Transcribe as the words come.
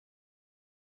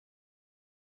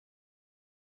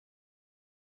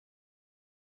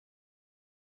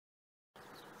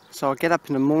So I get up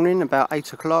in the morning about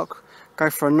 8 o'clock, go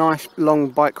for a nice long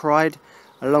bike ride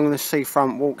along the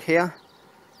seafront walk here.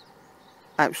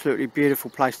 Absolutely beautiful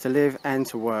place to live and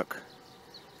to work.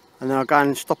 And then I go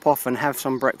and stop off and have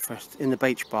some breakfast in the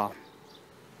beach bar.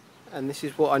 And this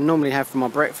is what I normally have for my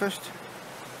breakfast.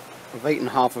 I've eaten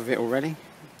half of it already.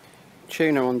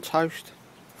 Tuna on toast,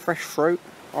 fresh fruit,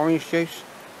 orange juice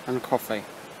and coffee.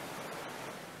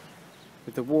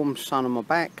 With the warm sun on my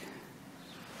back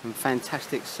and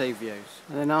fantastic sea views.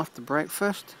 And then after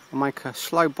breakfast I make a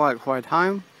slow bike ride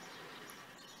home,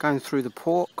 going through the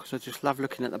port because I just love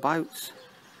looking at the boats,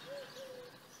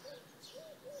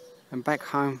 and back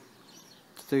home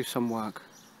to do some work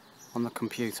on the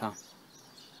computer.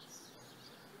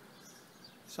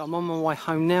 So I'm on my way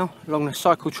home now along the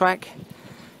cycle track,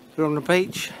 along the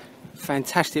beach.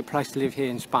 Fantastic place to live here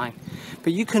in Spain.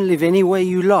 But you can live anywhere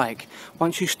you like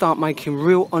once you start making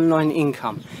real online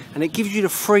income, and it gives you the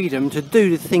freedom to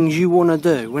do the things you want to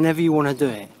do whenever you want to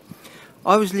do it.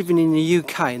 I was living in the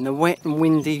UK in the wet and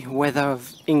windy weather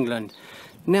of England.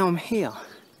 Now I'm here.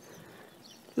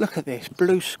 Look at this,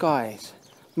 blue skies,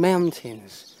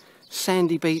 mountains,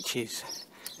 sandy beaches.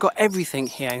 Got everything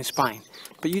here in Spain.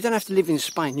 But you don't have to live in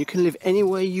Spain, you can live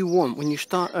anywhere you want when you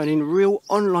start earning real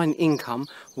online income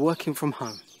working from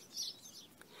home.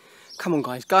 Come on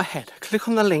guys, go ahead, click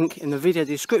on the link in the video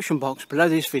description box below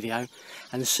this video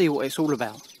and see what it's all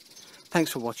about.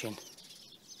 Thanks for watching.